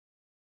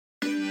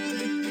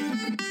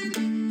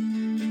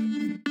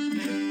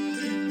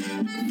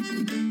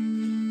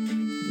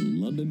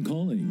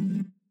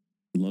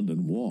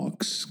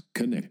Walks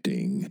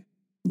Connecting.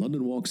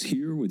 London Walks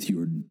here with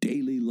your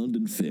daily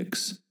London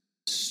fix.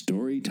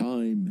 Story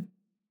time,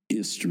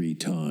 history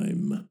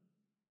time.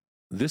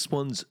 This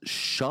one's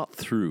shot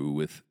through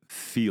with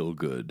Feel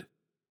Good.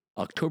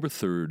 October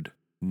 3rd,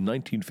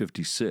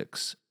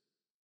 1956.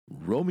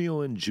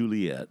 Romeo and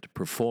Juliet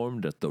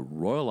performed at the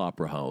Royal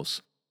Opera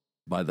House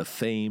by the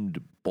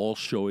famed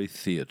Bolshoi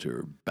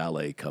Theatre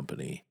Ballet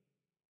Company.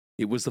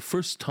 It was the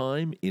first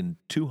time in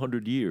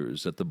 200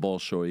 years that the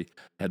Bolshoi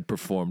had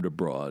performed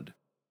abroad.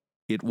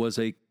 It was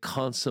a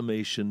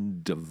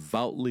consummation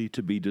devoutly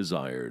to be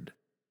desired.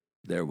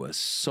 There was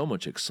so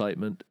much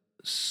excitement,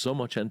 so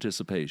much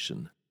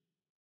anticipation.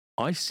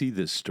 I see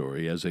this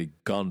story as a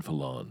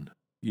gonfalon.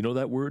 You know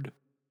that word?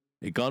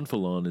 A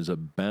gonfalon is a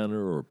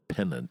banner or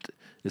pennant,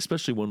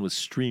 especially one with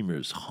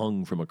streamers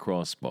hung from a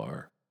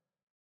crossbar.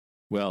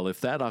 Well,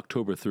 if that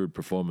October 3rd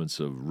performance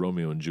of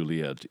Romeo and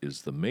Juliet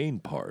is the main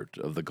part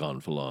of the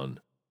gonfalon,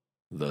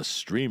 the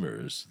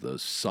streamers, the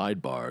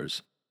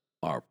sidebars,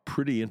 are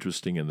pretty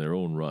interesting in their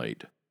own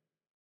right.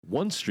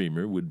 One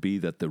streamer would be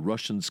that the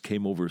Russians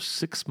came over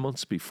 6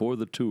 months before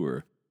the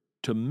tour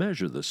to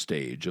measure the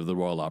stage of the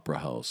Royal Opera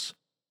House.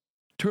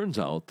 Turns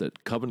out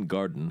that Covent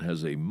Garden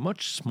has a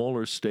much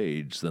smaller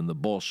stage than the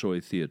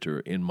Bolshoi Theatre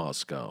in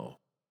Moscow.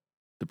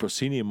 The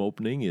proscenium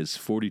opening is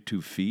 42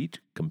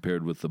 feet,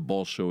 compared with the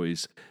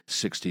Bolshoi's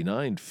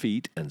 69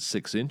 feet and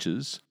 6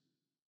 inches,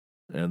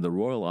 and the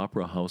Royal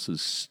Opera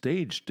House's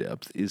stage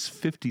depth is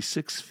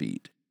 56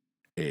 feet.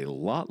 A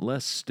lot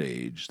less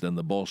stage than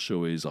the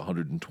Bolshoi's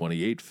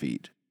 128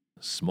 feet.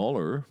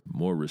 Smaller,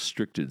 more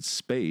restricted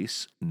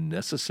space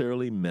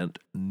necessarily meant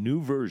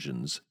new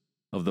versions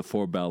of the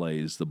 4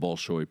 ballets the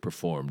Bolshoi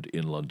performed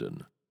in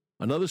London.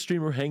 Another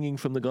streamer hanging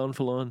from the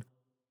gonfalon,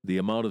 the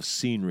amount of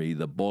scenery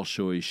the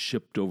Bolshoi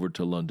shipped over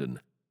to London.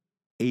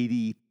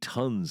 80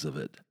 tons of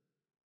it.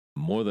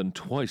 More than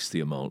twice the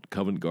amount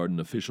Covent Garden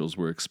officials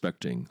were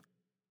expecting.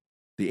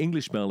 The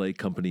English ballet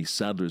company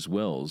Sadler's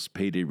Wells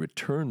paid a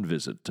return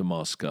visit to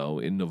Moscow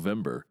in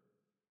November,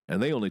 and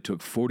they only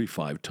took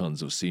 45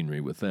 tons of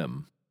scenery with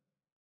them.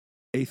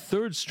 A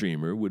third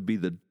streamer would be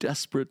the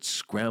desperate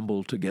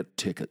scramble to get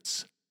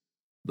tickets.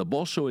 The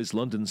Bolshoi's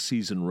London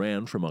season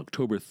ran from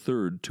October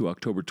 3rd to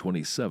October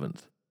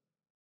 27th.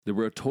 There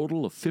were a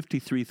total of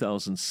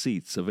 53,000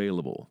 seats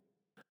available,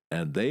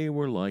 and they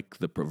were like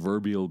the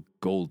proverbial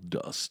gold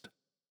dust.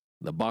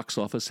 The box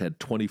office had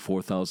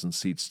 24,000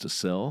 seats to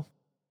sell.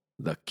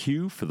 The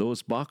queue for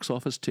those box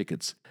office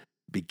tickets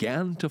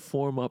began to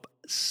form up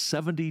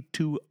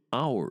 72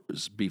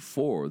 hours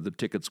before the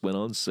tickets went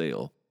on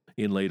sale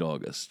in late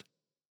August.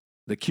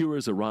 The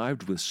queuers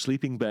arrived with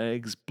sleeping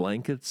bags,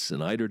 blankets,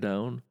 and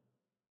eiderdown.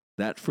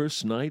 That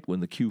first night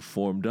when the queue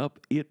formed up,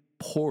 it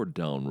poured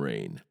down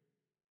rain.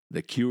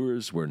 The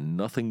queuers were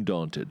nothing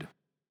daunted.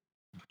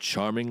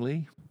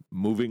 Charmingly,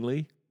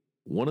 movingly,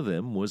 one of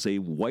them was a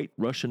white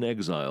Russian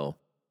exile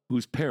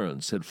whose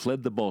parents had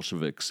fled the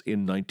Bolsheviks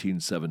in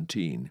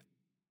 1917.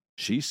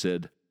 She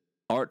said,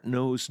 "Art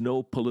knows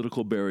no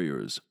political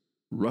barriers.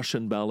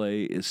 Russian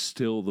ballet is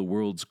still the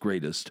world's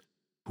greatest,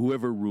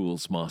 whoever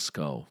rules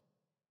Moscow."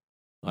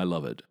 I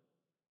love it.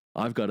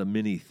 I've got a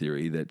mini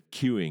theory that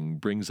queuing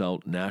brings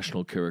out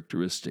national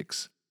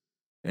characteristics.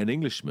 An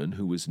Englishman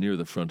who was near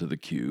the front of the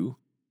queue,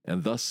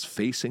 and thus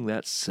facing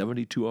that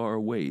 72-hour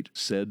wait,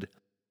 said,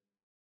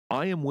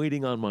 "I am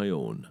waiting on my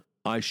own.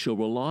 I shall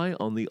rely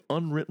on the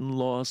unwritten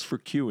laws for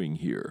queuing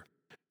here,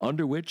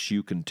 under which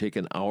you can take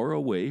an hour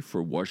away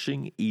for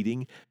washing,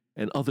 eating,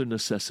 and other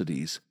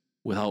necessities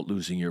without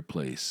losing your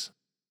place."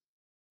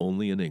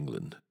 Only in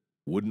England.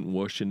 Wouldn't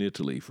wash in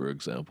Italy, for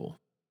example.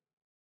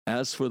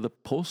 As for the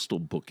postal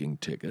booking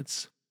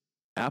tickets,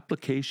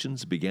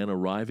 applications began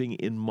arriving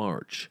in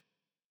March.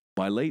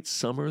 By late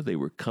summer, they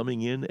were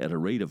coming in at a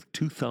rate of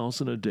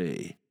 2,000 a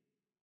day.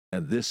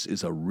 And this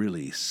is a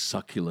really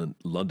succulent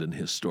London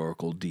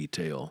historical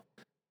detail.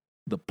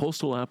 The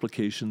postal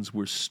applications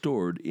were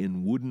stored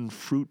in wooden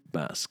fruit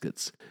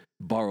baskets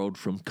borrowed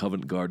from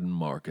Covent Garden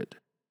Market.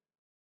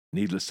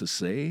 Needless to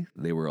say,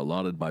 they were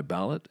allotted by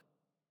ballot,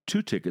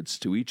 2 tickets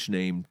to each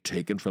name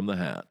taken from the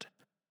hat.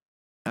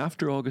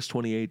 After August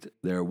 28th,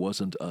 there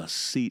wasn't a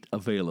seat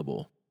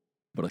available,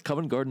 but a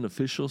Covent Garden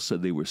official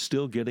said they were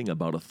still getting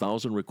about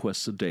 1,000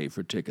 requests a day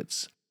for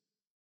tickets.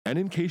 And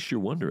in case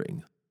you're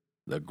wondering,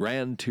 the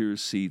grand tier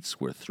seats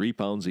were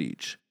 £3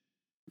 each.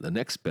 The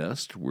next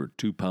best were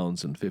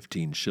 £2 and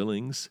 15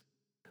 shillings.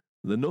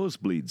 The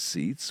nosebleed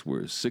seats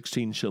were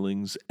 16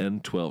 shillings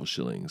and 12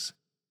 shillings.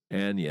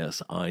 And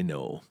yes, I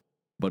know,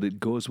 but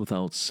it goes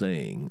without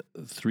saying,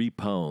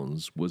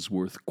 £3 was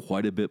worth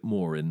quite a bit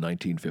more in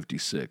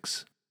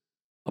 1956.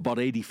 About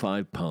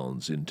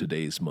 £85 in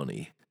today's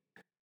money.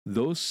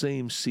 Those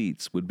same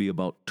seats would be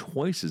about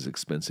twice as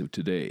expensive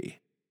today.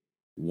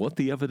 What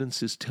the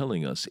evidence is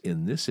telling us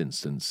in this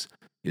instance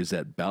is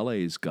that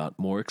ballets got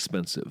more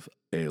expensive,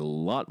 a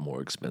lot more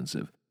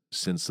expensive,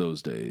 since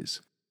those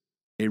days.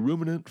 A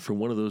ruminant for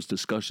one of those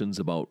discussions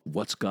about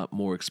what's got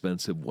more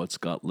expensive, what's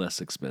got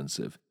less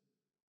expensive.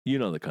 You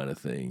know the kind of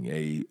thing,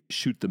 a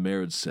shoot the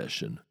marriage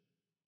session.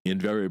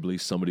 Invariably,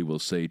 somebody will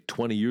say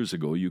 20 years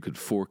ago you could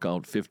fork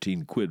out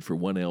 15 quid for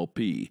one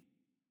LP.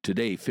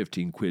 Today,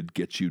 15 quid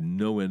gets you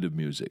no end of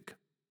music.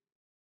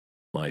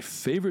 My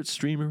favorite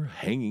streamer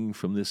hanging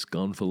from this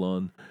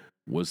gonfalon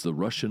was the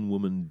Russian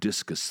woman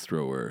discus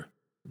thrower,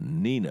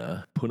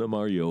 Nina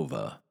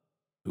Punamaryova,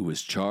 who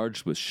was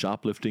charged with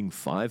shoplifting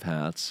 5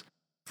 hats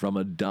from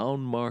a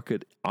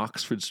down-market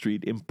Oxford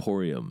Street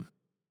emporium.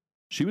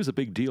 She was a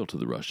big deal to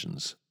the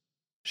Russians.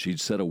 She'd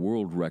set a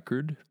world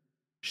record.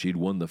 She'd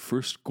won the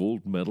first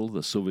gold medal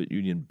the Soviet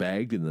Union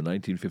bagged in the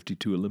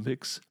 1952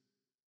 Olympics.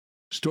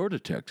 Store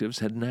detectives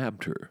had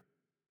nabbed her.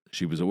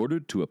 She was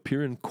ordered to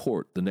appear in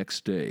court the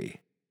next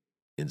day.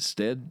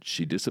 Instead,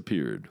 she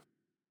disappeared.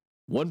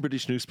 One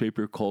British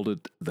newspaper called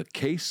it the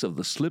case of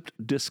the slipped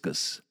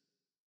discus.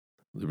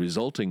 The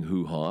resulting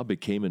hoo-ha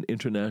became an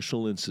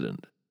international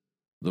incident.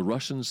 The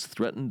Russians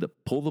threatened to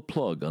pull the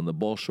plug on the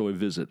Bolshoi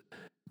visit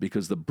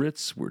because the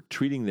Brits were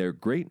treating their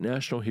great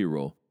national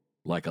hero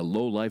like a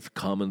low-life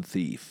common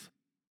thief.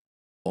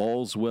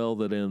 All's well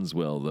that ends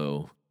well,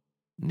 though.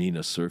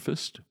 Nina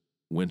surfaced,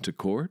 went to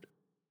court,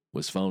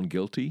 was found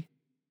guilty,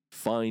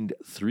 fined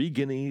 3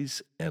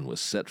 guineas, and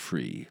was set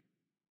free.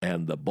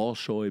 And the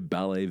Bolshoi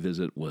ballet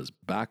visit was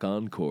back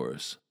on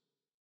course.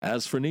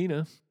 As for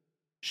Nina,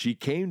 she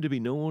came to be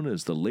known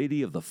as the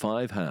Lady of the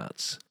 5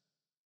 Hats.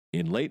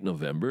 In late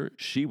November,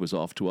 she was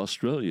off to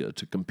Australia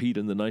to compete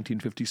in the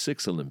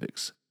 1956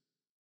 Olympics.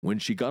 When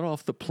she got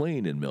off the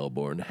plane in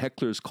Melbourne,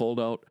 hecklers called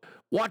out,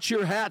 "Watch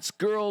your hats,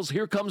 girls,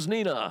 here comes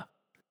Nina!"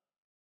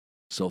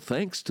 So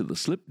thanks to the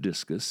slipped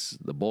discus,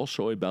 the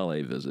Bolshoi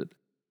ballet visit,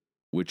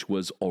 which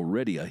was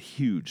already a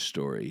huge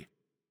story,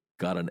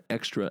 got an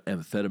extra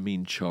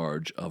amphetamine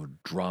charge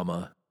of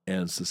drama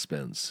and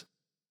suspense.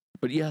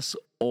 But yes,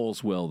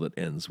 all's well that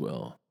ends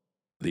well.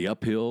 The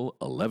uphill,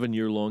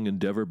 11-year-long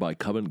endeavor by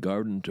Covent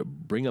Garden to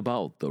bring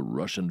about the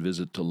Russian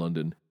visit to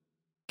London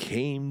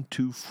came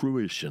to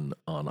fruition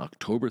on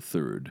October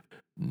 3rd,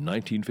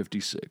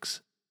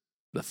 1956.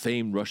 The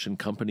famed Russian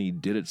company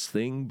did its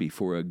thing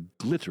before a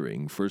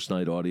glittering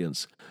first-night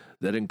audience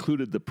that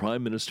included the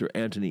Prime Minister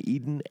Anthony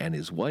Eden and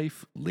his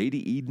wife, Lady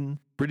Eden,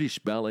 British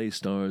ballet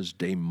stars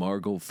Dame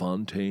Margot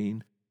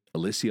Fonteyn,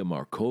 Alicia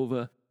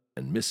Markova,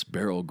 and Miss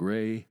Beryl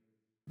Gray,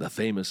 the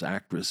famous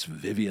actress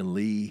Vivien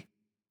Leigh.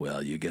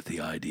 Well, you get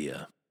the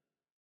idea.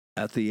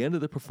 At the end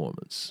of the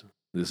performance,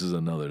 this is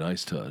another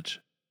nice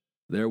touch,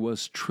 there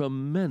was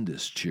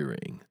tremendous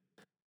cheering,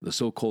 the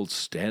so-called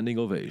standing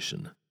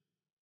ovation,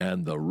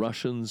 and the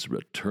Russians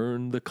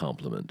returned the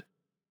compliment,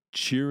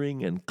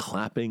 cheering and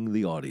clapping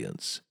the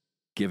audience,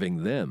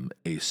 giving them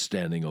a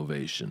standing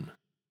ovation.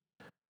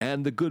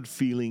 And the good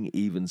feeling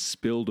even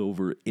spilled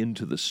over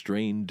into the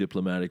strained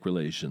diplomatic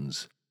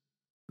relations.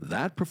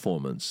 That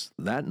performance,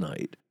 that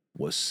night,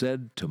 was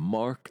said to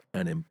mark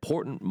an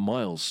important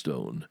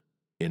milestone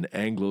in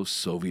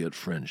Anglo-Soviet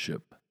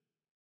friendship.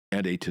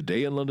 And a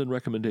Today in London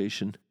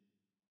recommendation?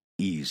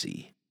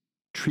 Easy.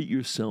 Treat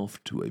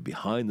yourself to a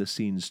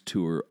behind-the-scenes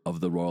tour of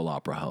the Royal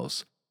Opera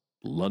House,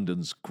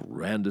 London's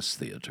grandest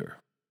theatre.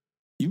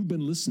 You've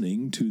been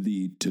listening to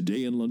the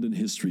Today in London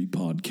History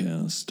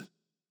podcast,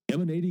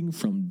 emanating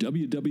from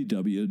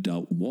www.walks.com,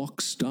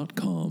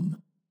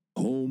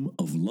 home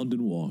of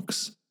London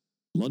Walks,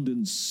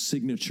 London's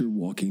signature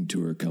walking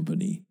tour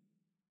company,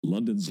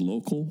 London's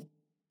local,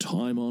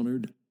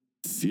 time-honored,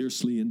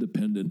 fiercely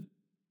independent,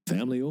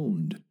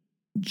 family-owned,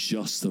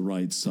 just the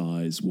right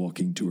size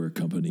walking tour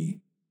company.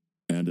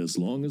 And as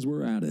long as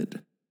we're at it,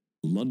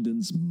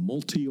 London's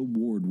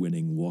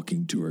multi-award-winning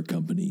walking tour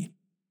company.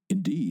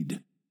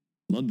 Indeed,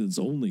 London's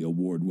only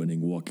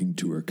award-winning walking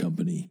tour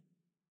company.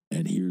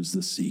 And here's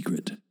the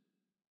secret.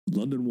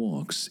 London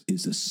Walks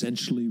is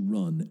essentially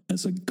run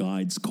as a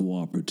guides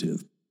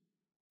cooperative.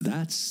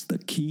 That's the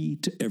key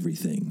to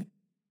everything.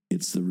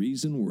 It's the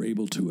reason we're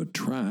able to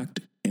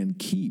attract and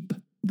keep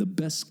the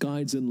best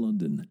guides in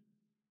London.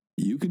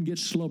 You can get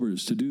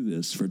schlubbers to do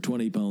this for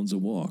 £20 a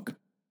walk,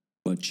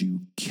 but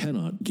you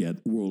cannot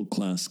get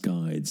world-class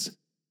guides,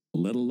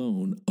 let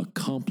alone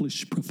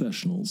accomplished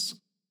professionals.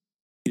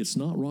 It's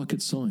not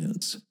rocket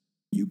science.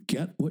 You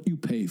get what you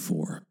pay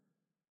for.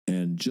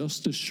 And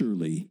just as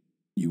surely,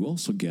 you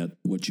also get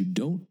what you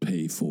don't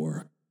pay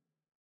for.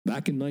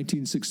 Back in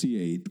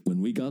 1968, when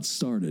we got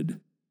started,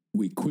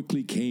 we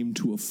quickly came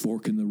to a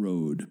fork in the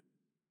road.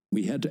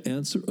 We had to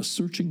answer a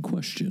searching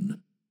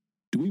question.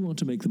 Do we want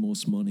to make the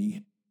most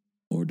money?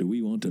 Or do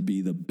we want to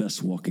be the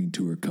best walking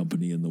tour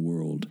company in the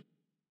world?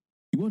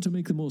 You want to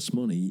make the most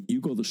money, you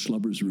go the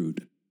schlubbers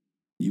route.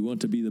 You want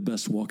to be the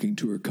best walking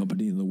tour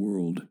company in the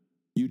world,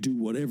 you do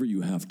whatever you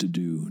have to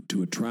do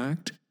to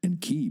attract and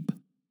keep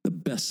the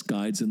best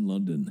guides in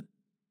London.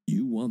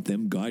 You want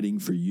them guiding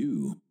for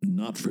you,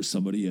 not for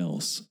somebody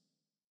else.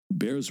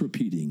 Bears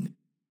repeating,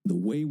 the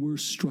way we're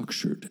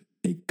structured,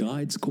 a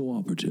guides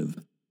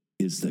cooperative,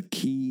 is the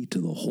key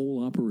to the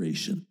whole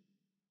operation.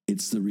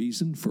 It's the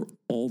reason for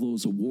all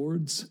those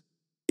awards.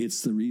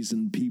 It's the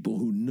reason people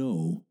who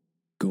know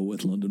go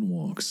with London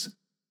Walks.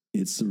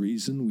 It's the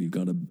reason we've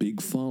got a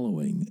big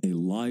following, a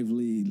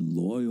lively,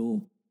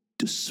 loyal,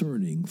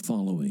 discerning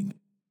following.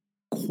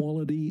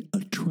 quality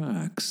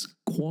attracts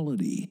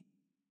quality.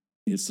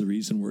 It's the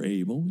reason we're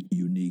able,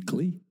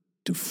 uniquely,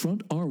 to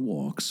front our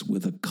walks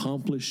with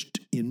accomplished,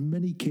 in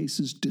many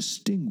cases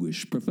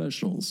distinguished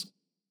professionals.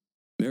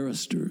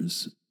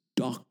 Barristers,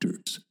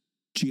 doctors,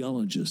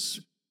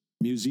 geologists,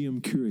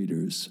 museum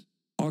curators,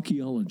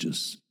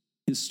 archaeologists,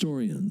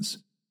 historians,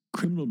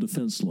 criminal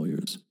defense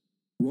lawyers,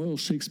 Royal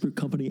Shakespeare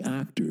Company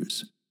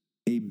actors,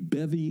 a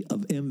bevy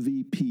of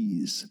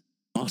MVPs,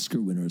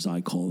 Oscar winners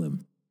I call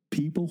them,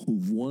 people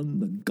who've won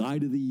the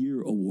Guide of the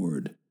Year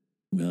award.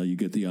 Well, you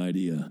get the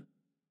idea.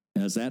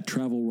 As that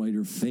travel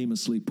writer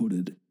famously put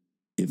it,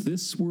 if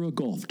this were a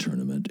golf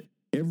tournament,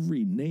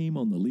 every name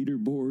on the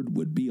leaderboard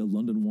would be a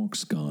London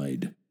Walks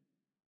guide.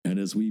 And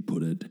as we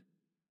put it,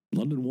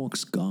 London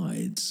Walks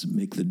guides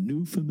make the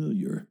new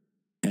familiar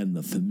and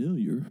the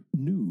familiar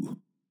new.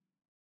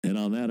 And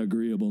on that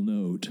agreeable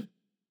note,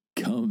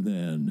 come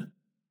then,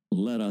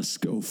 let us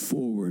go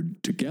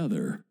forward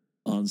together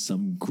on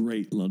some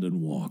great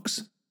London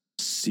walks.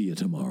 See you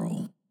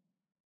tomorrow.